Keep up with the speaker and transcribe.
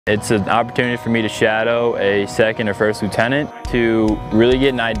It's an opportunity for me to shadow a second or first lieutenant to really get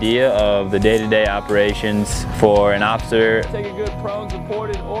an idea of the day-to-day operations for an officer.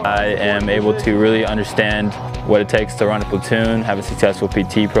 I am able to really understand what it takes to run a platoon, have a successful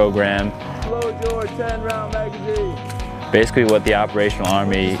PT program. Load your 10-round magazine. Basically what the operational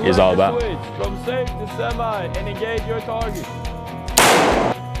army is all about. Switch from safe to semi and engage your target.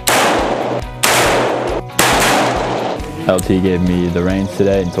 LT gave me the reins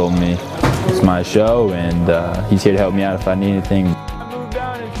today and told me it's my show and he's here to help me out if I need anything. Move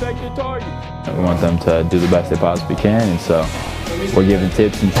down and inspect your target. We want them to do the best they possibly can, and so we're giving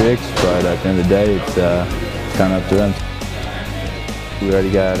tips and tricks, but at the end of the day it's kind of up to them. We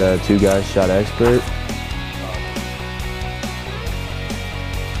already got 2 guys shot expert.